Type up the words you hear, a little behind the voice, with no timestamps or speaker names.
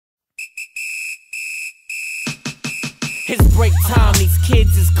It's break time, these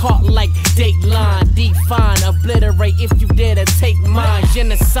kids is caught like Dateline. Define, obliterate if you dare to take mine.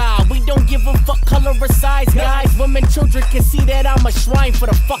 Genocide, we don't give a fuck color or size, guys. Women, children can see that I'm a shrine for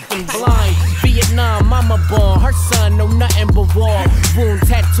the fucking blind. Vietnam, mama born, her son know nothing but war. Wound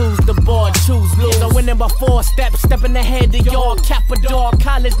tattoos, the board, choose lose. I'm winning by 4 steps, stepping ahead of y'all. Capador,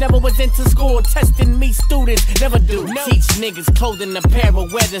 college never was into school. Testing me, students never do. Teach niggas clothing a pair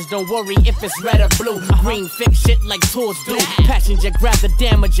of weathers. Don't worry if it's red or blue. Green fix shit like tours do. Passenger grab the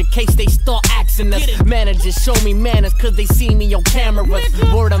damage in case they start axing us. Managers show me manners cause they see me on cameras.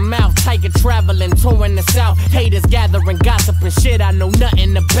 Word of mouth, tyga traveling, touring the south. Haters gathering gossip and shit I know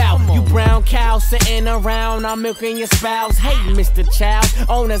nothing about. You brown cow sitting around, I'm milking your spouse. Hey Mr. Child,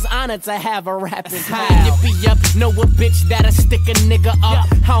 owner's honored to have a rapping pal. Nippy up, know a bitch that'll stick a nigga up.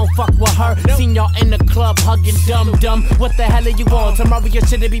 I don't fuck with her, seen y'all in the club hugging dumb. What the hell are you on? Tomorrow your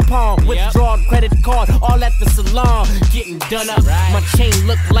shit'll be pawned. Withdraw credit card, all at the salon. Getting done up, my chain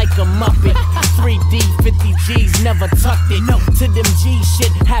look like a Muppet. 3D, 50 G's, never tucked it. To them G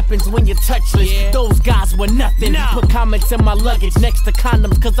shit happens when you're touchless. Those guys were nothing. Put comments in my luggage next to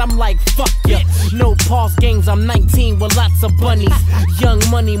condoms cause I'm like fuck ya. No pause games, I'm 19 with lots of bunnies. Young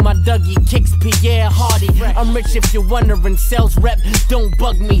money, my Dougie kicks Pierre Hardy. I'm rich if you're wondering, sales rep, don't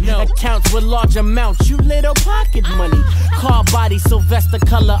bug me. Accounts with large amounts, you little pocket money. Car body, Sylvester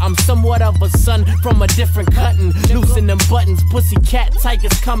color, I'm somewhat of a son from a different cutting. Loosen them buttons, pussycat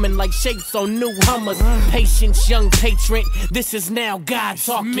tigers coming like shapes on new Hummers. Patience, young patriot, this is now God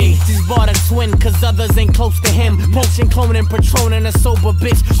talking. Just bought a twin cause others ain't close to him. Poaching, cloning, patroning a sober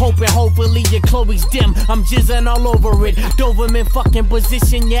bitch. Hopefully your Chloe's dim. I'm jizzing all over it. Doberman fucking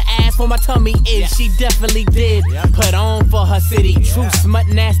position your ass for my tummy is. She definitely did. Put on for her city. True smut,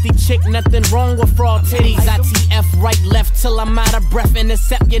 nasty chick, nothing wrong with fraud titties. ITF right, left till I'm out of breath.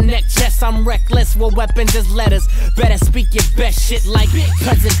 Intercept your neck chest. I'm reckless with weapons as letters. Better speak your best shit like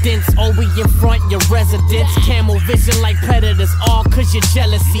presidents. Or we in front your residence. Camel vision like predators. All cause your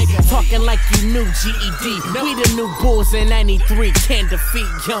jealousy. Talking like you knew GED. We the new bulls in 93. Can't defeat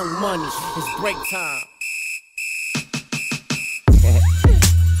Young Money. It's break time.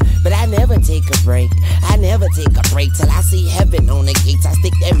 But I never take a break. I never take a break till I see heaven on the gates. I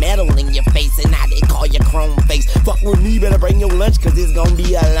stick that metal in your face and now they call you chrome face. Fuck with me, better bring your lunch cause it's gonna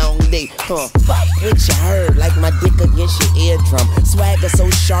be a long day. Fuck with your herb like my dick against your eardrum. Swagger so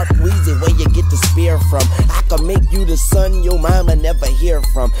sharp, wheezy, where you get the spear from. I can make you the son your mama never hear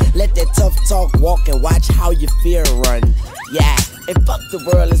from. Let that tough talk walk and watch how your fear run. Yeah, and fuck the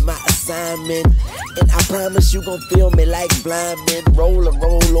world is my assignment. And I promise you gon' feel me like blind men. Roll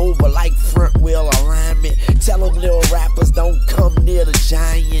over like front wheel alignment. Tell them little rappers don't come near the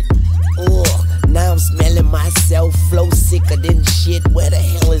giant. Ugh, now I'm smelling myself. Flow sicker than shit. Where the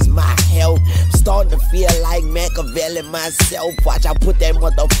hell is my health? I'm starting to feel like Machiavelli myself. Watch, I put that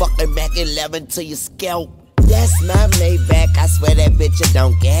motherfucking Mac 11 to your scalp. That's my Maybach, I swear that bitch a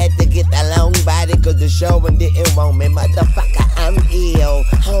donkey. Had to get that long body cause the show one didn't want me. Motherfucker, I'm ill,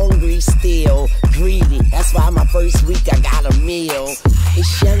 hungry still, greedy. That's why my first week I got a meal.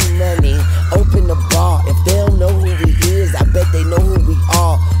 It's Young Money, open the bar. If they don't know who we is, I bet they know who we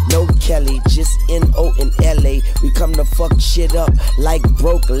are. No Kelly, just N.O. in L.A. We come to fuck shit up like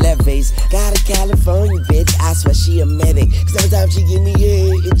broke levees. Got a California bitch, I swear she a medic. Cause every time she give me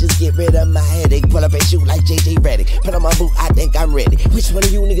head, it just get rid of my headache. Pull up and shoot like J.J. Redick. Put on my boot, I think I'm ready. Which one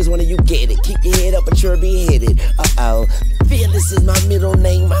of you niggas one of you get it? Keep your head up but you're beheaded. Uh-oh. Fearless is my middle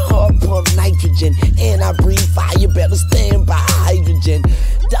name. My heart pump nitrogen. And I breathe fire, better stand by hydrogen.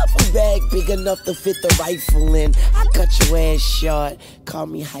 Duffel bag big enough to fit the rifle in. I cut your ass short, call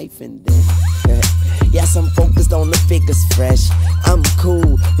me hyphen then. Yes, I'm focused on the figures fresh. I'm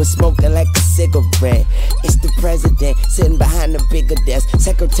cool, but smoking like a cigarette. It's the president sitting behind the bigger desk.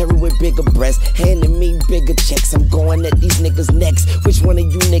 Secretary with bigger breasts, handing me bigger checks. I'm going at these niggas next. Which one of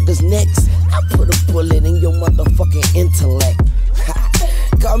you niggas next? I put a bullet in your motherfucking intellect.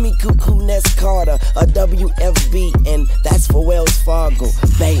 Call me Cuckoo Ness Carter, a WFB, and that's for Wells Fargo.